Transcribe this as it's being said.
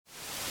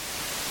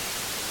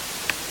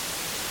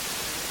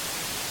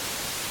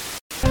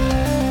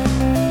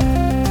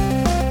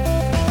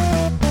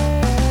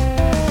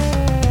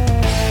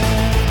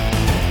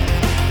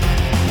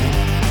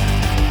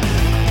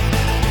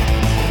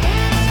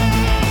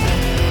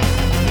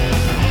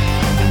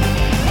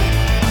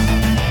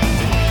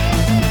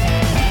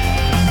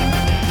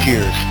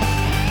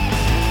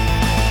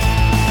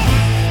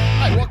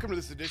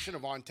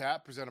On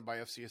Tap, presented by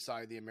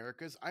FCSI of the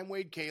Americas. I'm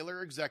Wade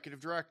Kaler, Executive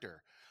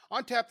Director.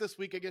 On Tap this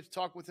week, I get to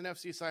talk with an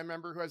FCSI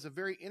member who has a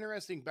very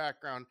interesting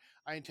background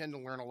I intend to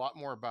learn a lot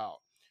more about.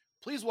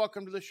 Please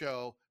welcome to the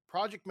show,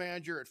 Project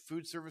Manager at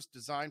Food Service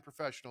Design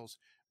Professionals,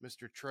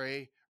 Mr.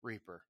 Trey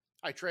Reaper.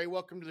 Hi, Trey.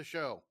 Welcome to the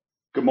show.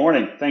 Good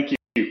morning. Thank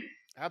you.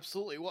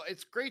 Absolutely. Well,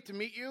 it's great to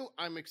meet you.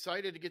 I'm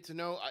excited to get to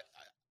know,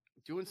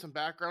 doing some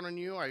background on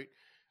you.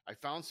 I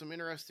found some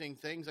interesting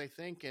things, I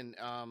think, and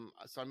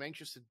so I'm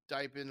anxious to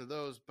dive into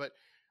those. But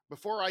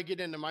before I get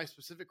into my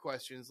specific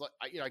questions,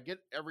 I get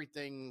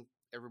everything.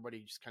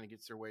 Everybody just kind of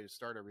gets their way to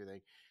start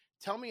everything.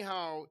 Tell me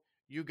how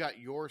you got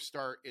your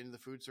start in the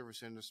food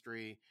service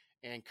industry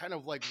and kind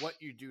of like what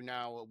you do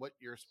now, what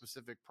your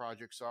specific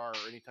projects are,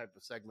 or any type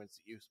of segments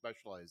that you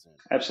specialize in.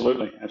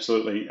 Absolutely.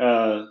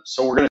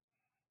 So we're going to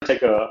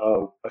take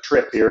a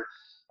trip here.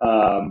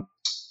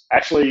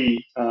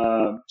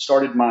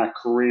 Started my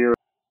career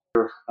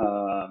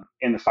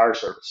in the fire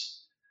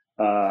service.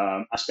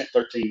 I spent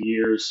 13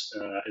 years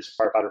as a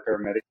firefighter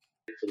paramedic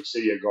for the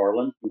city of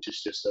Garland, which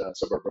is just a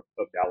suburb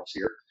of Dallas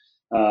here.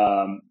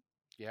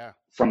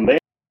 From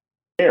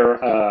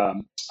there, I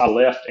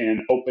left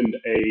and opened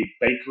a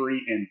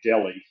bakery and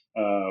deli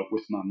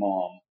with my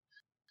mom.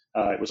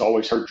 It was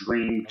always her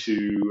dream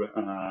to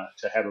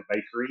have a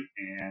bakery,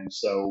 and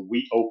so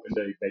we opened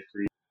a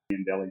bakery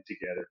and deli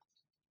together.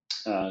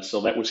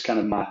 So that was kind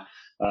of my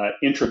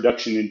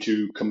introduction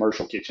into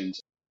commercial kitchens.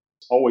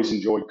 Always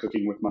enjoyed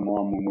cooking with my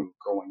mom when we were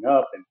growing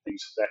up and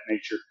things of that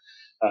nature.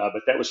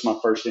 But that was my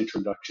first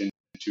introduction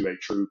to a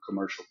true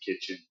commercial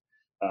kitchen.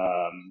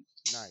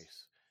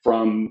 Nice.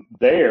 From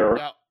there,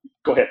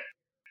 go ahead.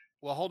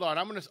 Well, hold on.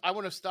 I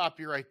want to stop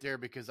you right there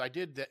because I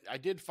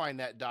did find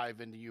that dive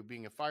into you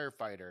being a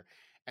firefighter,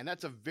 and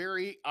that's a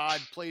very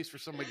odd place for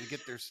somebody to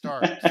get their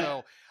start.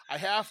 So I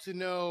have to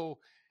know,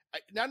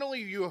 not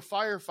only are you a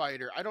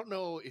firefighter, I don't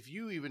know if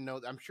you even know,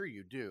 I'm sure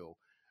you do,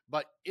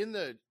 but in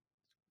the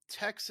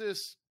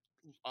Texas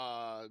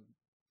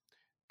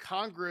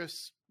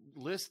Congress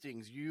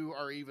listings, you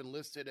are even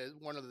listed as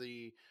one of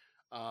the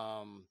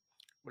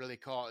what do they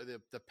call it?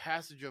 The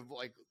passage of,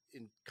 like,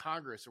 in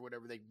Congress or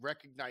whatever, they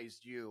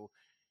recognized you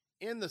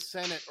in the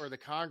Senate or the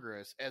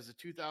Congress as the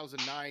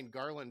 2009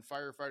 Garland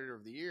Firefighter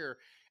of the Year.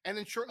 And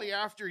then shortly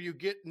after you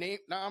get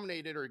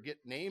nominated or get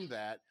named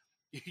that,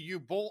 you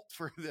bolt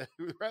for the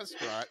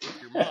restaurant with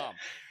your mom.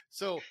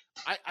 So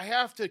I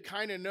have to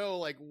kind of know,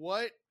 like,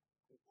 what,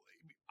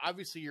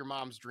 obviously your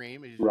mom's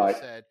dream, as you just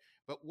said,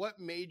 but what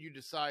made you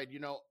decide,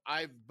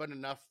 I've been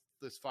enough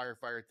this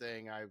firefighter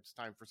thing, it's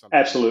time for something?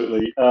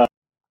 Absolutely.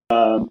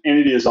 And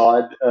it is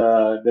odd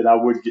that I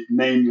would get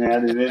named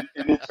that and then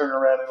turn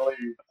around and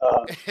leave.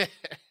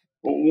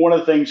 One of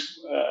the things,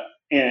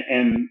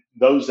 and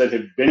those that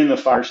have been in the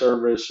fire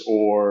service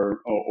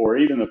or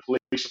even the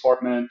police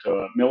department,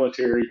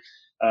 military,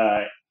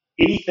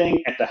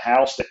 anything at the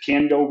house that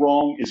can go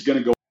wrong is going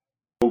to go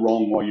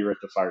wrong while you're at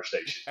the fire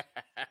station.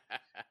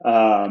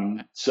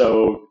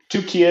 So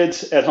 2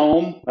 kids at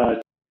home,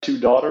 2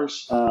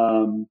 daughters.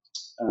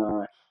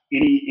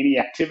 Any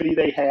activity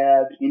they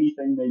had,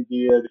 anything they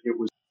did, it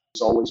was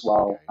always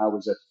while I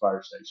was at the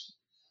fire station.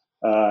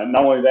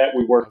 Not only that,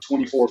 we worked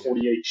 24,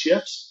 48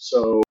 shifts,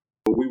 so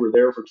we were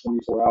there for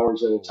 24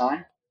 hours at a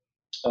time.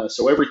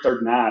 So every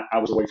third night, I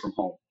was away from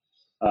home.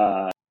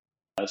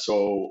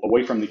 So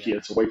away from the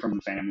kids, away from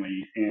the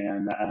family.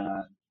 And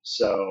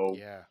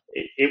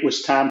it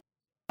was time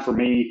for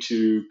me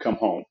to come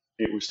home.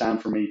 It was time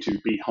for me to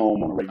be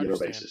home on a regular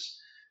basis.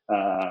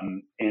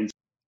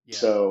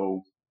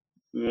 So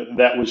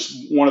that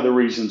was one of the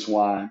reasons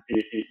why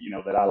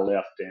that I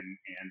left and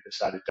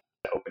decided to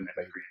open that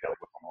bakery and deli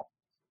with my mom.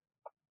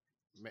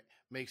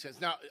 Makes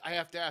sense. Now I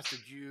have to ask: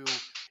 did you,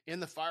 in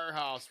the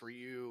firehouse, were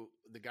you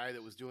the guy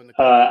that was doing the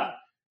cooking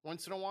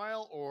once in a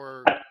while,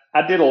 or?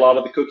 I did a lot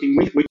of the cooking.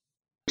 We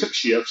took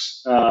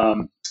shifts.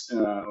 So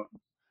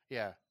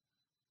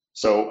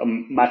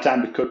my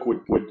time to cook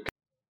would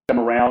come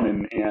around,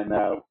 and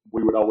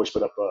we would always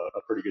put up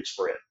a pretty good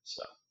spread.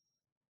 So.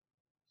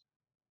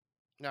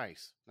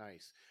 Nice.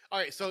 All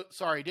right, so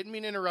sorry, didn't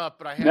mean to interrupt,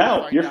 but I had to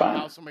find out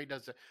how somebody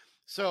does it.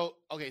 So,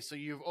 okay, so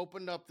you've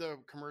opened up the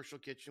commercial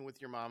kitchen with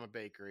your mama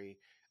bakery.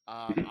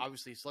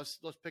 Obviously, so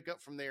let's pick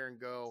up from there and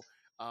go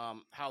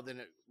how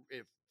then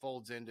it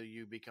folds into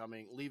you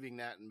leaving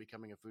that and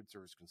becoming a food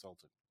service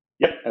consultant.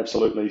 Yep,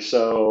 absolutely.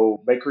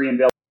 So bakery and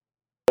deli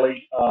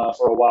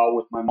for a while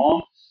with my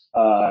mom.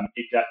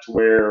 It got to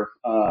where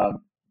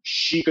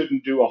she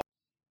couldn't do a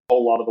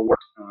whole lot of the work,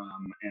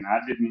 and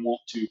I didn't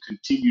want to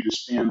continue to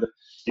spend,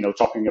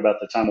 talking about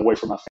the time away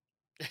from my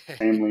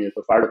family at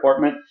the fire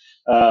department.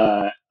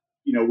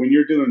 When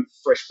you're doing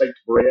fresh baked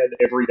bread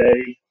every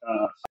day,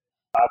 5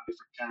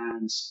 different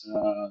kinds,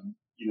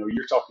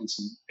 you're talking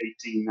some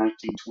 18,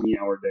 19,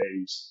 20-hour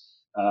days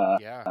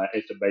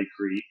at the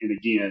bakery. And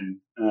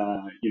again,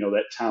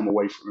 that time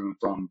away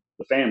from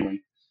the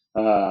family.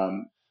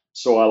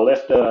 So I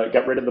left,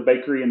 got rid of the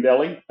bakery and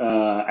deli.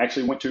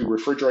 Actually went to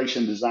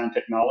Refrigeration Design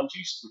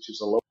Technologies, which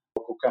is a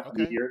local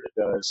company here that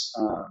does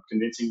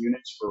condensing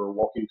units for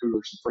walk-in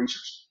coolers and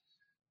freezers.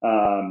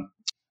 Um,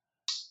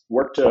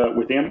 Worked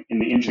with them in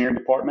the engineering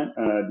department,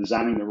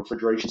 designing the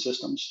refrigeration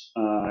systems.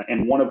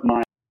 And one of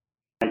my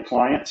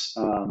clients,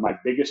 my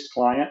biggest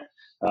client,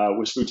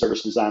 was Food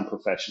Service Design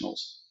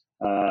Professionals.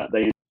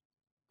 They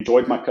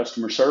enjoyed my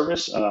customer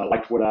service,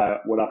 liked what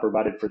I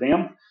provided for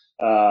them,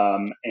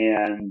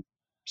 and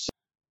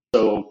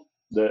so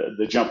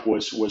the jump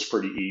was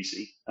pretty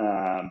easy.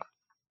 Nice.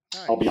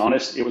 I'll be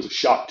honest, it was a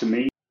shock to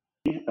me,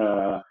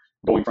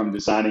 going from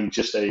designing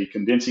just a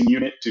condensing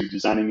unit to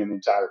designing an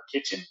entire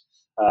kitchen.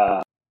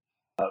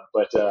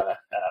 But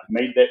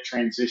made that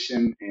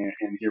transition,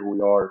 and here we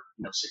are,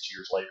 6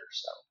 years later.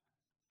 So.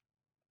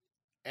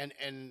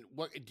 And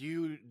what do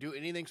you do?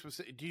 Anything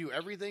specific? Do you do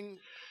everything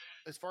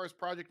as far as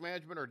project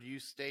management, or do you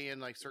stay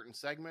in like certain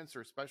segments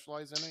or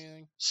specialize in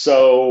anything?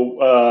 So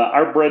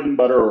our bread and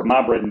butter, or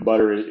my bread and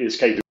butter, is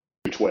K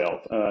through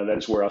 12. That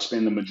is where I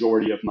spend the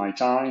majority of my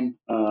time.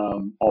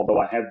 Although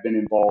I have been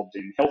involved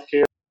in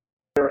healthcare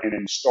and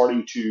am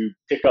starting to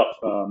pick up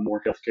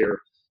more healthcare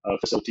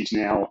facilities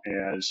now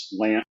as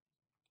Lance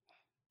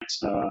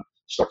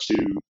starts to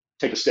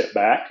take a step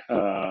back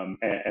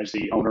as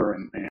the owner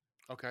and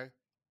Okay.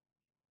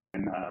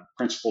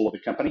 Principal of the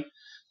company.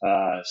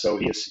 So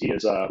he is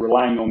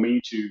relying on me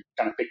to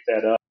kind of pick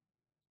that up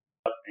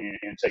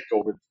and take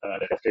over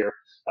the healthcare.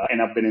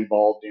 And I've been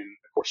involved in,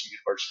 of course,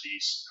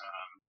 universities,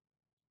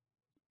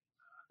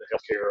 the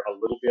healthcare a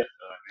little bit,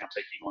 now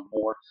taking on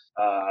more,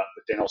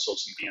 but then also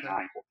some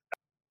B&I.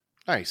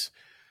 Nice.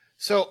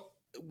 So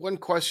one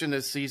question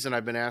this season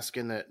I've been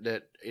asking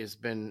that has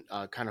been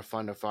kind of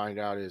fun to find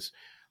out is,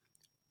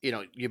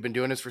 you've been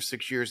doing this for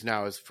 6 years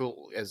now as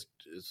full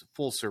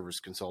service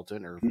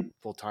consultant or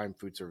full-time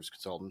food service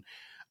consultant.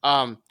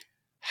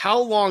 How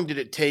long did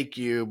it take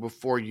you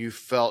before you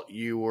felt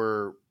you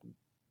were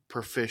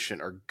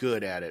proficient or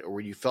good at it, or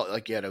where you felt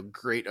like you had a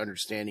great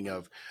understanding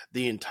of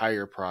the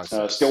entire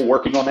process? Still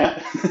working on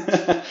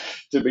that,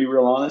 to be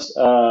real honest.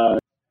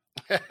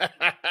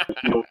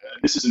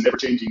 This is a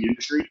never-changing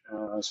industry,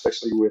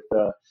 especially with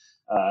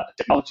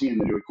technology and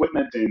the new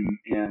equipment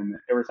and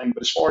everything.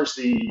 But as far as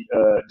the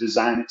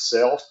design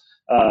itself,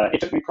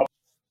 it took me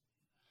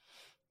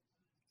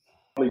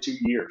probably 2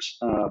 years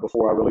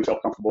before I really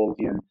felt comfortable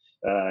in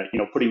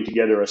putting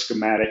together a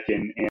schematic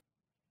and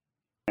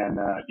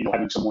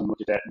having someone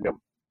look at that and go,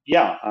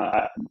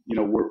 yeah,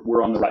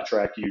 we're on the right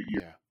track.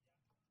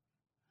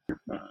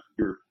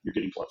 You're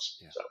getting close.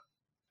 Yeah. So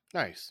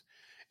nice.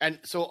 And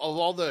so of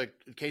all the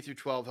K through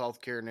 12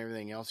 healthcare and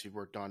everything else you've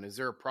worked on, is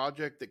there a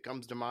project that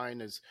comes to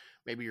mind as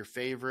maybe your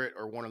favorite,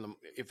 or one of them,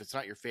 if it's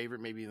not your favorite,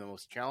 maybe the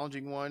most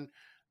challenging one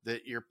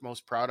that you're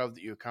most proud of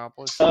that you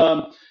accomplished?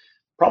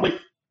 Probably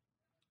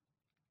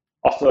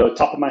off the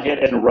top of my head,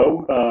 Edna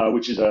Rowe,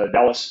 which is a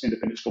Dallas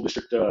Independent School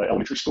District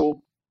elementary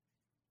school,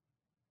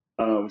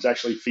 was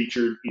actually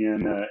featured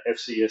in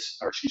FS&E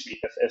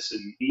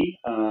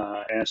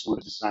as one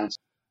of the designs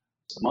of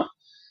the month.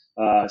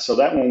 So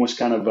that one was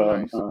kind of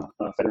a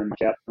feather in my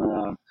cap.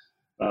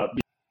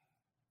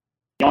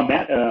 Beyond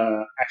that,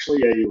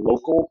 actually a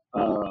local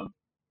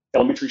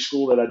elementary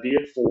school that I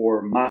did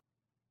for my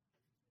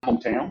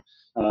hometown.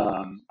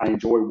 I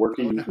enjoy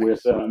working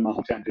with my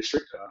hometown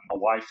district. My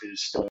wife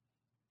is still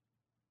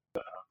a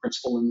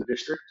principal in the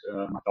district.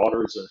 My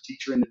daughter is a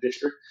teacher in the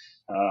district.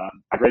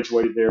 I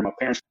graduated there. My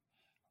parents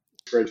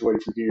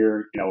graduated from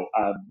here.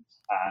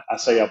 I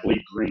say I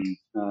bleed green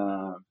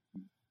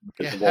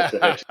because of what the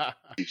heck.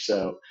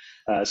 So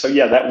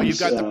yeah, that one. You've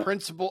got the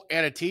principal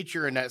and a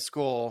teacher in that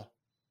school.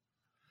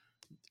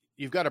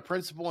 You've got a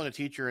principal and a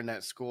teacher in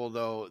that school,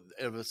 though.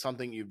 If it's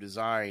something you've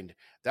designed,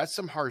 that's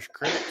some harsh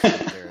critics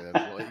right there.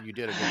 You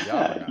did a good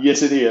job.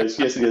 Yes, it is.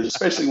 Yes, it is.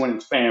 Especially when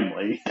it's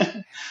family.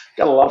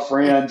 Got a lot of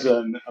friends,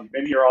 and I've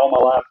been here all my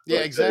life. But,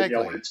 yeah,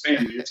 exactly. When it's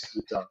family, it's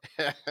kind of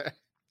tough.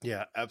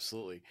 Yeah,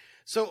 absolutely.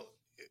 So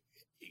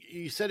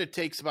you said it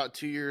takes about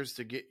 2 years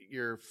to get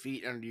your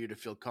feet under you to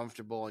feel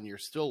comfortable, and you're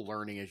still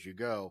learning as you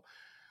go.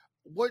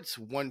 What's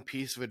one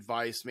piece of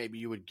advice maybe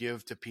you would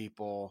give to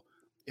people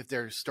if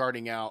they're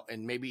starting out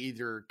and maybe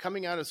either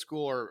coming out of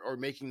school or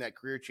making that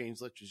career change,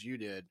 such as you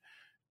did,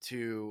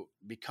 to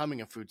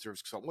becoming a food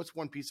service consultant? What's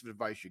one piece of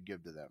advice you'd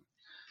give to them?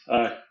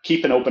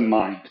 Keep an open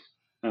mind.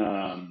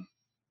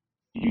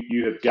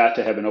 You have got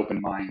to have an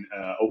open mind,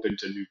 open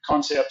to new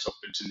concepts,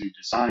 open to new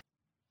designs,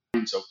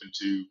 open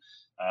to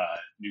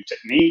new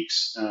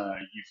techniques.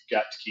 You've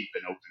got to keep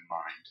an open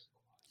mind.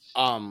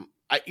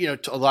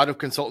 To a lot of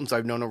consultants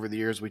I've known over the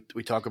years,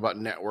 we talk about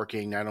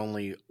networking, not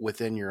only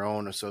within your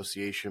own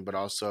association, but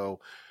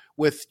also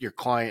with your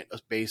client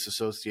base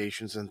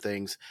associations and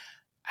things.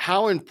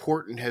 How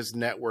important has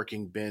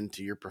networking been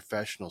to your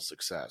professional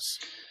success?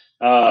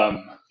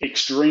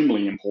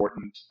 Extremely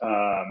important.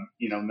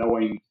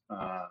 Knowing,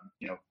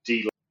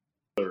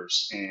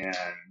 dealers and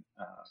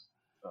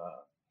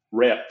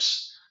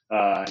reps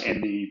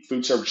and the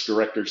food service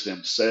directors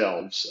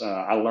themselves.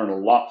 I learned a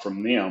lot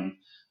from them.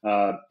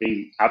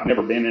 I've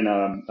never been in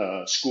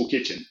a school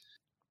kitchen,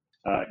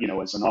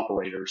 as an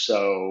operator.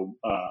 So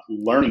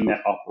learning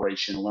that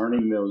operation,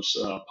 learning those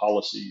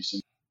policies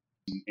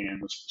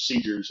and those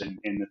procedures and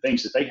the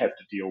things that they have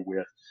to deal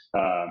with,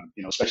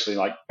 especially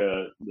like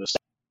the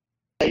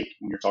state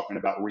when you're talking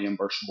about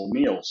reimbursable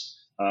meals,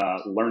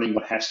 learning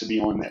what has to be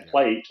on that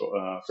plate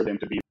for them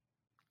to be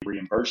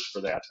reimbursed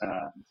for that.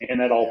 And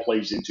that all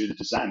plays into the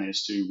design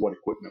as to what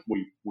equipment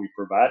we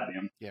provide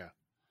them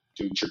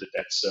to ensure that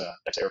that's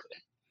everything.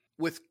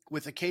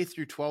 With the K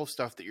through 12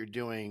 stuff that you're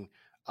doing,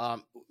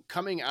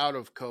 coming out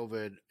of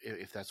COVID,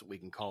 if that's what we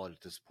can call it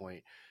at this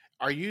point,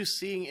 are you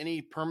seeing any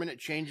permanent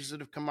changes that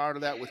have come out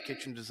of that with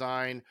kitchen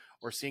design,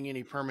 or seeing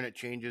any permanent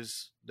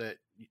changes that,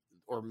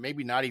 or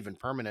maybe not even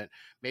permanent,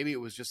 maybe it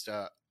was just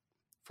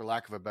for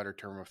lack of a better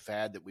term, a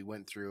fad that we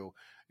went through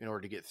in order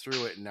to get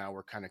through it, and now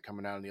we're kind of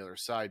coming out on the other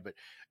side. But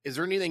is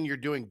there anything you're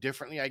doing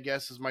differently, I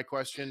guess, is my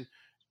question,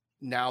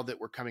 now that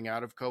we're coming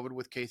out of COVID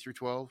with K through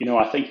 12?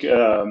 I think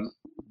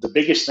the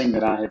biggest thing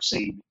that I have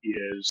seen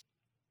is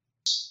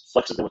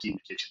flexibility in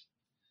the kitchen.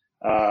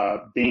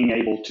 Being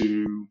able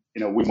to,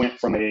 we went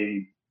from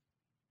a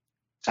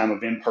time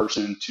of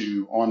in-person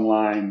to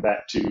online,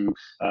 back to,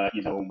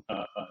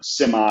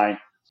 semi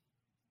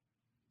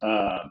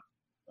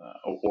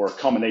or a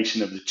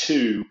combination of the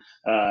two.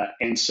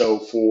 And so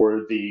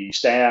for the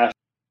staff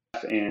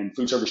and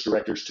food service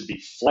directors to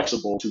be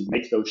flexible to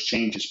make those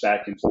changes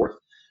back and forth,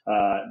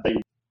 they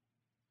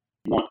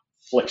want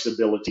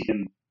flexibility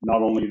in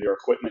not only their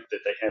equipment that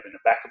they have in the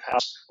back of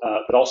house,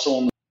 but also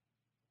on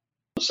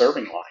the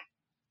serving line.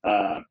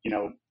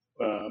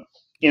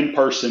 In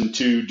person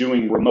to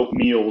doing remote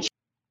meals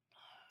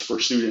for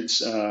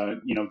students,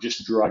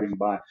 just driving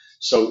by.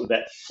 So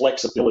that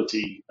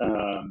flexibility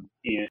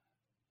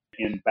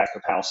in back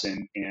of house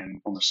and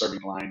on the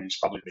serving line is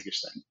probably the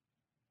biggest thing.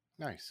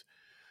 Nice.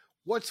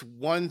 What's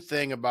one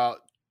thing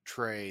about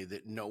Trey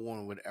that no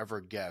one would ever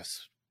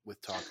guess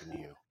with talking to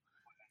you?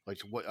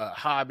 Like what, a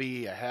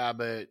hobby, a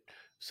habit,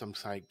 some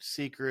like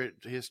secret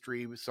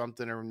history,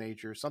 something of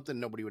nature, something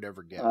nobody would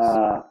ever guess.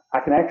 I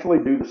can actually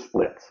do the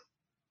splits.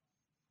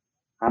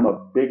 I'm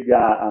a big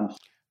guy. I'm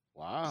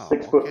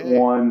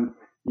 6'1",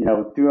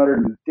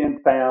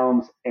 210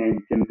 pounds,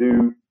 and can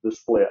do the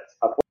splits.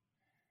 I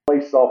play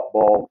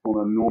softball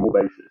on a normal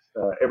basis,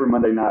 every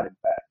Monday night, in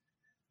fact.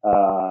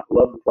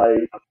 Love to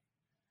play. I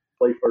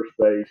play first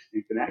base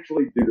and can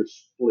actually do the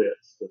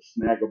splits to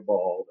snag a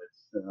ball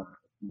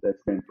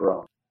that's been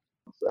thrown.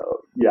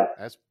 So, yeah.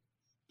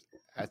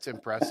 That's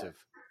impressive.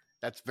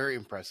 That's very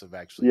impressive,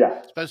 actually. Yeah.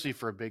 Especially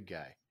for a big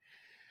guy.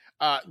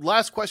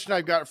 Last question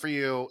I've got for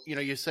you.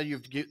 You said you're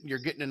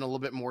getting in a little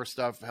bit more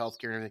stuff,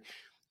 healthcare and everything.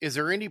 Is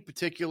there any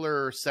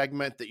particular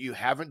segment that you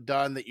haven't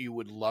done that you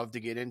would love to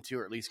get into,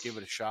 or at least give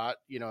it a shot?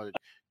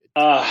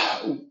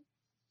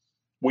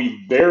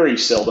 We very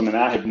seldom, and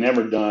I have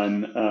never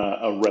done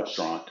a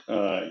restaurant.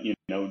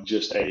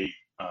 Just a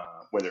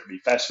whether it be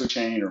fast food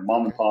chain or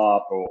mom and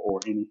pop or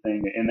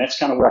anything. And that's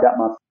kind of where I got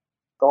my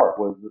start,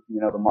 was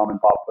the mom and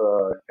pop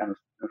kind of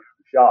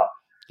shop.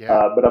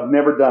 Yeah. But I've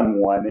never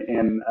done one,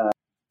 and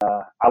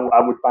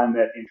I would find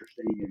that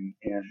interesting,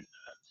 and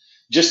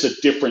just the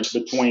difference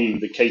between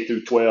the K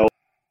through 12,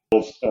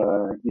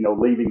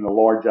 leaving the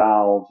large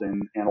aisles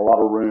and a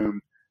lot of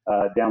room,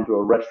 down to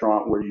a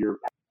restaurant where you're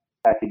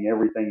packing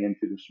everything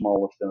into the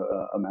smallest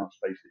amount of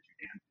space that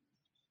you can.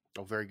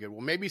 Oh, very good.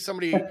 Well, maybe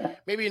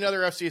maybe another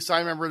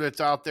FCSI member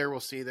that's out there will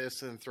see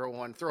this and throw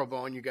a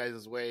bone you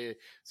guys' way,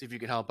 see if you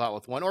can help out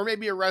with one. Or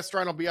maybe a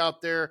restaurant will be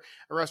out there,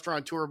 a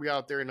restaurateur will be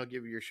out there, and they'll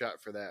give you your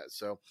shot for that.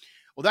 So,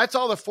 well, that's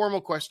all the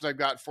formal questions I've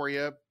got for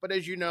you. But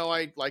as you know,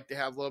 I like to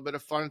have a little bit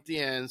of fun at the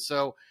end.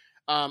 So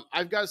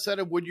I've got a set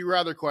of would you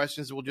rather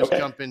questions we'll just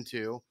jump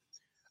into.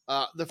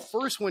 The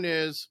first one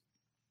is,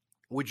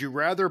 would you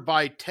rather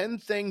buy 10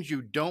 things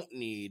you don't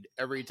need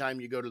every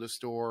time you go to the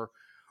store,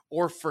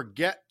 or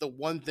forget the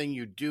one thing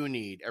you do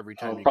need every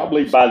time you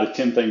probably buy the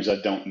 10 things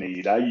I don't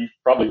need. I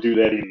probably do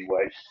that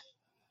anyway.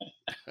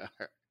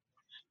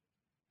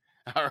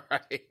 All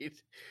right.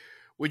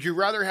 Would you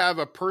rather have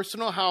a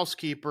personal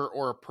housekeeper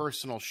or a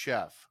personal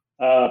chef?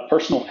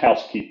 Personal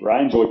housekeeper.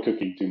 I enjoy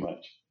cooking too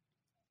much.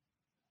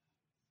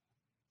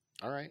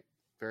 All right.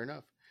 Fair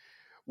enough.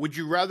 Would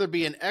you rather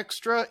be an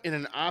extra in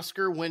an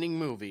Oscar-winning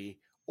movie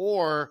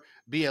or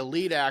be a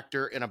lead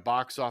actor in a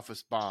box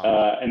office bomb?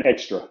 An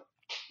extra.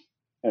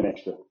 An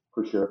extra,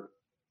 for sure.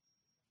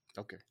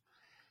 Okay.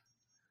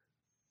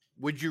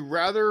 Would you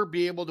rather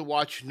be able to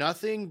watch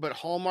nothing but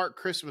Hallmark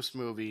Christmas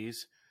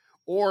movies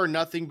or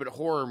nothing but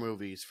horror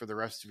movies for the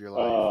rest of your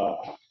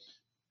life?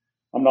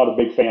 I'm not a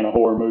big fan of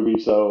horror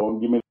movies, so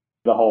give me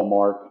the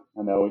Hallmark.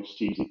 I know it's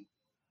cheesy.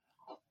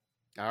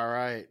 All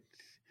right.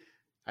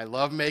 I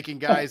love making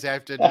guys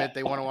have to admit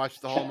they want to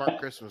watch the Hallmark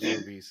Christmas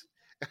movies.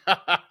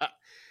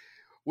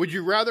 Would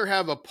you rather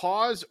have a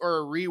pause or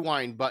a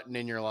rewind button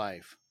in your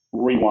life?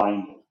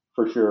 Rewind,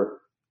 for sure.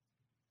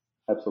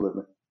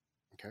 Absolutely.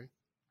 Okay.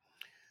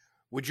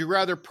 Would you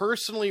rather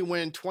personally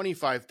win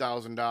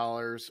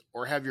 $25,000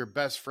 or have your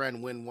best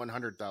friend win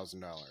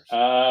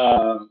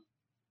 $100,000?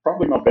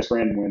 Probably my best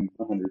friend win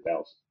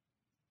 $100,000.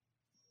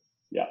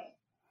 Yeah.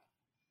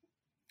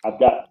 I've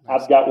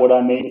got what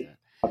I need.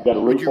 I've got a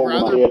roof over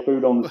my head,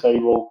 food on the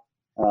table.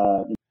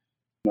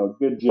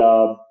 good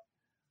job.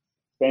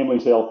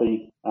 Family's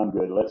healthy. I'm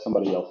good. Let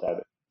somebody else have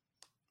it.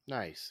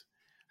 Nice.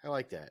 I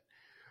like that.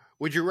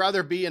 Would you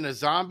rather be in a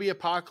zombie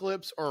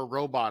apocalypse or a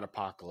robot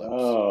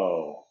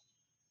apocalypse?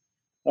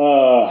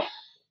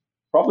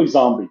 Probably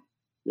zombie.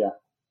 Yeah.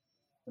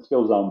 Let's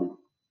go zombie.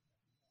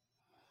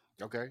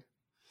 Okay.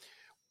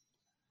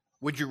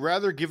 Would you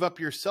rather give up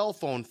your cell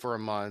phone for a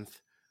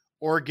month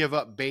or give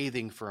up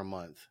bathing for a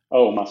month?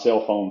 Oh, my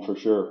cell phone for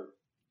sure.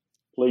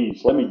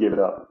 Please, let me give it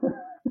up.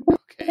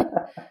 Okay.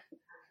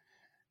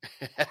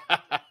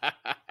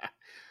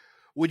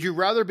 Would you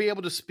rather be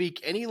able to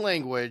speak any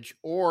language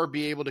or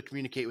be able to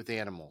communicate with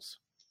animals?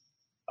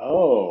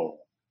 Oh.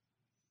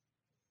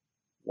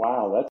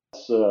 Wow,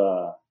 that's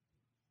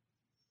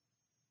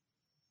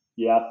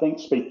yeah, I think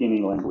speak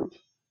any language.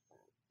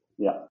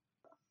 Yeah.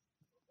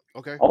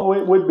 Okay. Although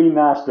it would be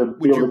nice to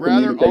be able to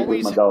communicate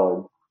with my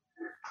dog.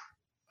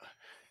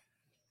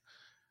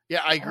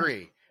 Yeah, I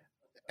agree.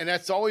 And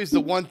that's always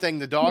the one thing,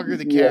 the dog or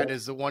the cat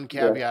is the one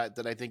caveat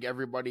that I think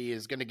everybody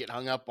is going to get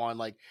hung up on.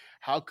 Like,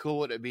 how cool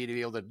would it be to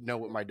be able to know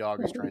what my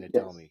dog is trying to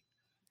tell me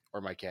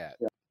or my cat?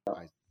 Yeah.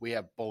 We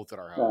have both at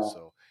our house,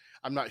 so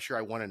I'm not sure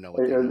I want to know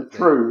what they think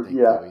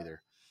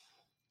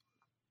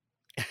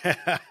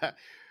either.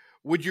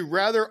 Would you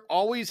rather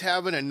always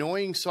have an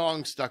annoying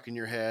song stuck in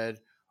your head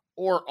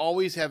or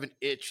always have an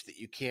itch that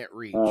you can't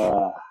reach?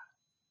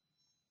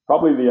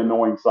 Probably the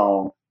annoying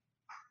song.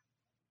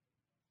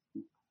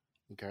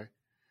 Okay.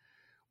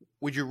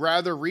 Would you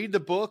rather read the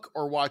book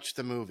or watch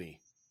the movie?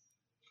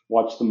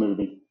 Watch the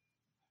movie.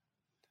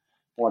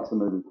 Watch the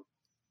movie.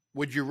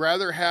 Would you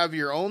rather have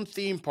your own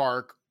theme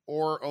park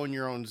or own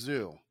your own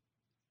zoo?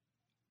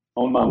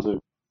 Own my own zoo.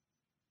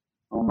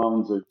 Own my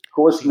own zoo. Of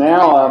course,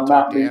 now I'm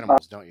not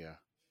animals, don't you?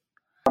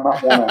 I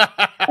might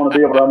want to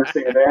be able to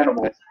understand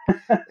animals.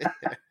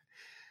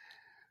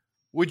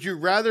 Would you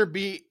rather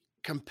be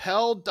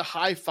compelled to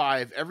high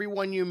five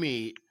everyone you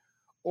meet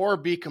or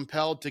be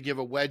compelled to give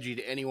a wedgie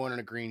to anyone in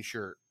a green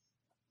shirt?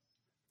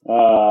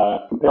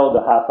 Compelled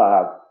to high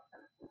five.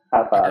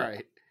 High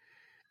five.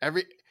 All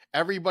right.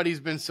 Everybody's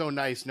been so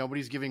nice.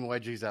 Nobody's giving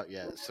wedgies out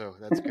yet, so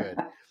that's good.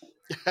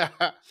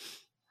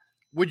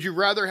 Would you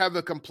rather have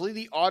a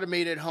completely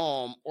automated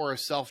home or a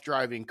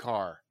self-driving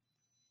car?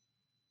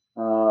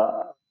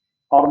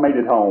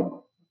 Automated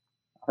home.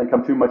 I think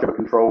I'm too much of a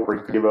control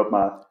freak to give up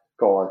my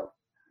car.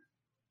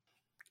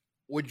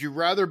 Would you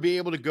rather be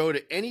able to go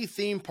to any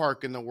theme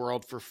park in the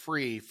world for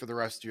free for the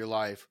rest of your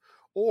life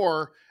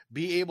or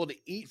be able to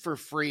eat for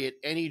free at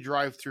any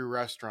drive-through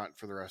restaurant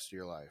for the rest of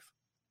your life?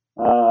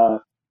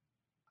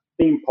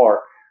 Theme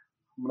park.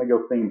 I'm going to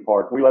go theme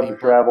park. We love to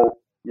travel.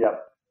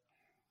 Yep.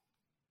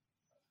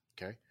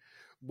 Okay.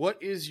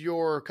 What is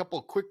your couple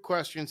of quick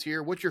questions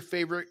here? What's your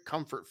favorite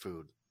comfort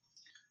food?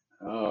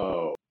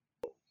 Oh.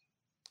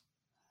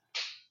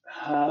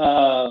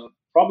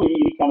 Probably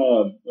any kind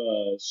of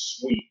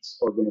sweets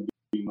are going to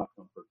be my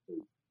comfort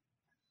food.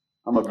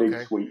 I'm a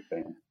big sweet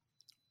fan.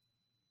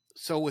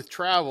 So with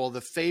travel,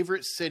 the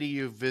favorite city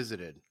you've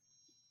visited?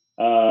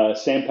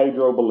 San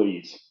Pedro,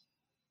 Belize.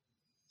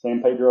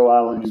 San Pedro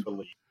Island in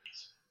Belize.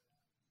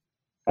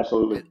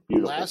 Absolutely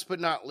beautiful. Last but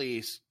not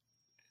least,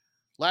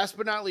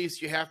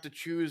 you have to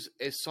choose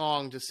a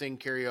song to sing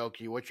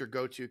karaoke. What's your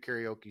go-to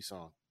karaoke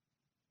song?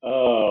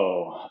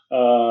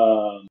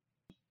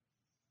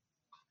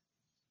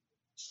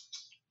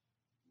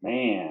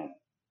 Man.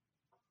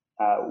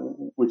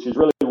 Which is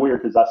really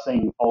weird because I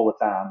sing all the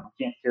time. I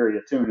can't carry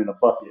a tune in a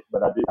bucket,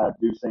 but I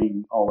do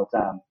sing all the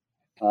time.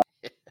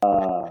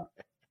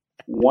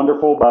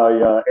 Wonderful by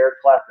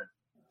Eric Clapton.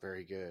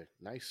 Very good.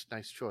 Nice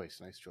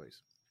choice.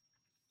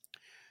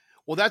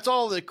 Well, that's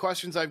all the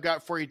questions I've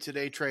got for you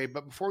today, Trey.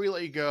 But before we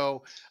let you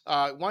go,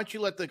 why don't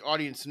you let the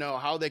audience know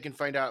how they can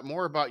find out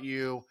more about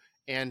you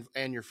and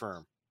your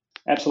firm?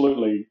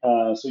 Absolutely.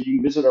 So you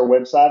can visit our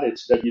website.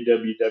 It's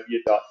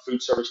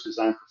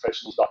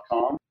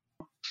www.foodservicedesignprofessionals.com.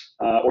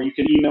 Or you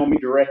can email me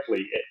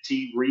directly at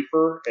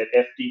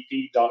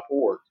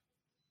treefer@fdp.org.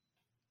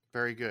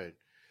 Very good.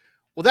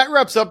 Well, that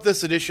wraps up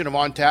this edition of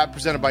On Tap,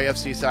 presented by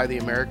FCSI the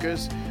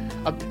Americas.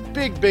 A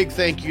big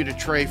thank you to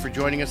Trey for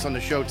joining us on the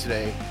show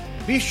today.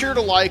 Be sure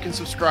to like and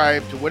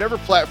subscribe to whatever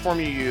platform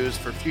you use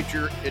for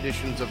future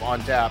editions of On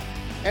Tap.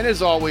 And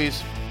as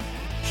always,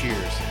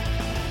 cheers.